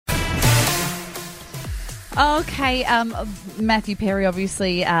Okay, Matthew Perry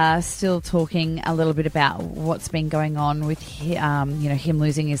obviously still talking a little bit about what's been going on with him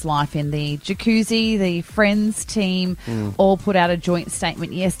losing his life in the jacuzzi. The Friends team all put out a joint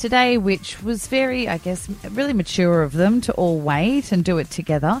statement yesterday, which was very, I guess, really mature of them to all wait and do it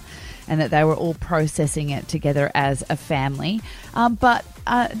together, and that they were all processing it together as a family. But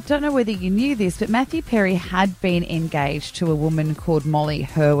I don't know whether you knew this, but Matthew Perry had been engaged to a woman called Molly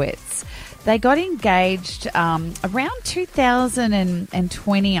Hurwitz. They got engaged around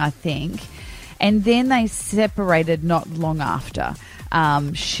 2020, I think, and then they separated not long after.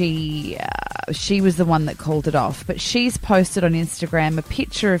 She was the one that called it off, but she's posted on Instagram a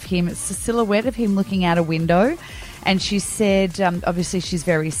picture of him. It's a silhouette of him looking out a window. And she said, obviously she's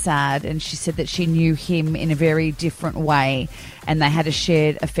very sad, and she said that she knew him in a very different way, and they had a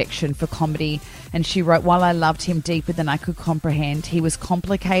shared affection for comedy. And she wrote, "While I loved him deeper than I could comprehend, he was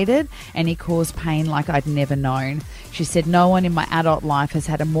complicated and he caused pain like I'd never known." She said, "No one in my adult life has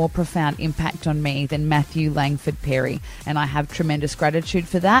had a more profound impact on me than Matthew Langford Perry, and I have tremendous gratitude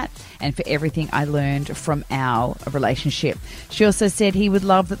for that and for everything I learned from our relationship." She also said he would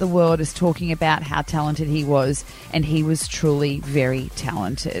love that the world is talking about how talented he was, and he was truly very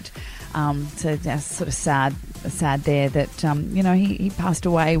talented. So that's sort of sad there that, he passed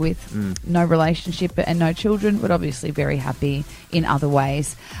away with no relationship and no children, but obviously very happy in other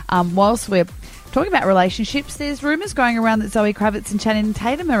ways. Whilst we're talking about relationships, there's rumours going around that Zoe Kravitz and Channing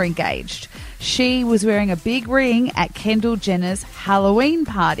Tatum are engaged. She was wearing a big ring at Kendall Jenner's Halloween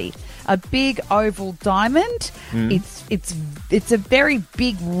party. A big oval diamond. It's a very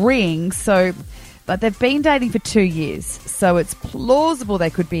big ring, so... But they've been dating for 2 years, so it's plausible they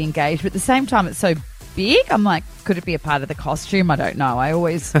could be engaged. But at the same time, it's so big. I'm like, could it be a part of the costume? I don't know. I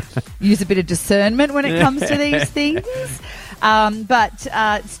always use a bit of discernment when it comes to these things. But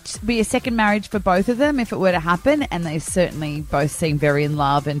it'd be a second marriage for both of them if it were to happen, and they certainly both seem very in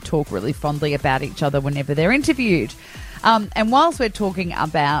love and talk really fondly about each other whenever they're interviewed. And whilst we're talking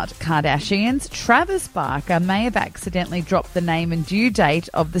about Kardashians, Travis Barker may have accidentally dropped the name and due date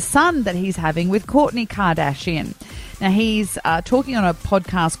of the son that he's having with Kourtney Kardashian. Now, he's talking on a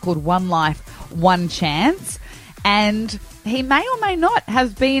podcast called One Life, One Chance, and he may or may not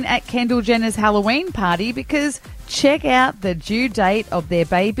have been at Kendall Jenner's Halloween party, because check out the due date of their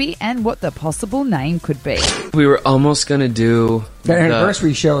baby and what the possible name could be. We were almost going to do... The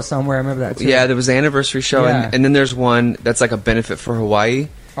anniversary show somewhere, I remember that too. Yeah, there was the anniversary show, and then there's one that's like a benefit for Hawaii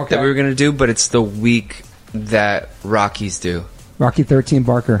that we were going to do, but it's the week that Rockies do. Rocky 13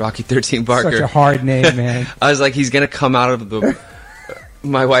 Barker. Rocky 13 Barker. Such a hard name, man. I was like, he's going to come out of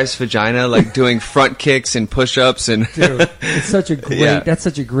my wife's vagina, like doing front kicks and push-ups. And Dude, it's such a great, that's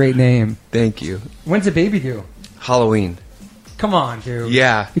such a great name. Thank you. When's the baby due? Halloween. Come on, dude.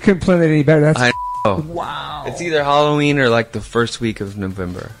 Yeah. You couldn't plan it any better. That's Wow. It's either Halloween or like the first week of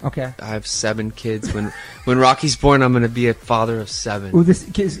November. Okay. I have 7 kids. When Rocky's born, I'm going to be a father of 7. Ooh, is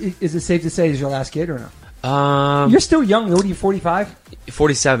it safe to say is your last kid or no? You're still young. What are you, 45?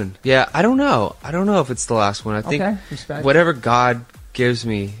 47. Yeah, I don't know. I don't know if it's the last one. I think whatever God gives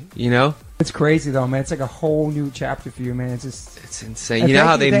me, It's crazy though, man. It's like a whole new chapter for you, man. It's insane. You know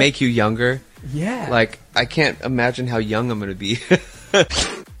how they make you younger? Yeah. Like, I can't imagine how young I'm going to be.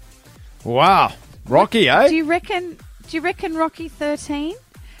 Wow. Rocky, eh? Do you reckon Rocky 13?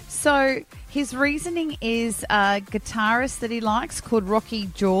 So his reasoning is a guitarist that he likes called Rocky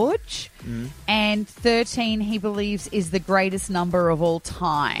George, and 13 he believes is the greatest number of all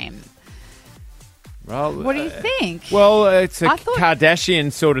time. Well, what do you think? Well, it's a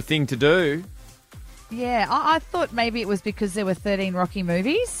Kardashian sort of thing to do. Yeah, I thought maybe it was because there were 13 Rocky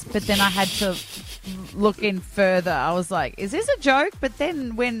movies, but then I had to look in further. I was like, is this a joke? But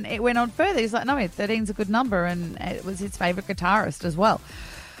then when it went on further, he's like, no, 13's a good number, and it was his favourite guitarist as well.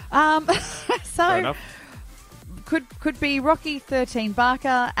 So could be Rocky 13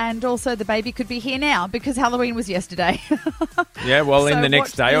 Barker, and also the baby could be here now because Halloween was yesterday. Yeah, well, so in the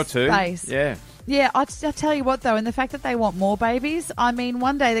next day or two. Space. Yeah. Yeah, I'll tell you what, though, and the fact that they want more babies, I mean,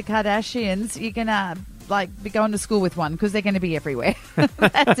 one day the Kardashians, you're going to, be going to school with one because they're going to be everywhere.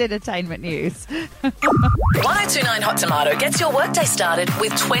 That's entertainment news. 1029 Hot Tomato gets your workday started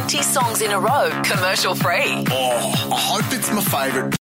with 20 songs in a row, commercial free. Oh, I hope it's my favourite.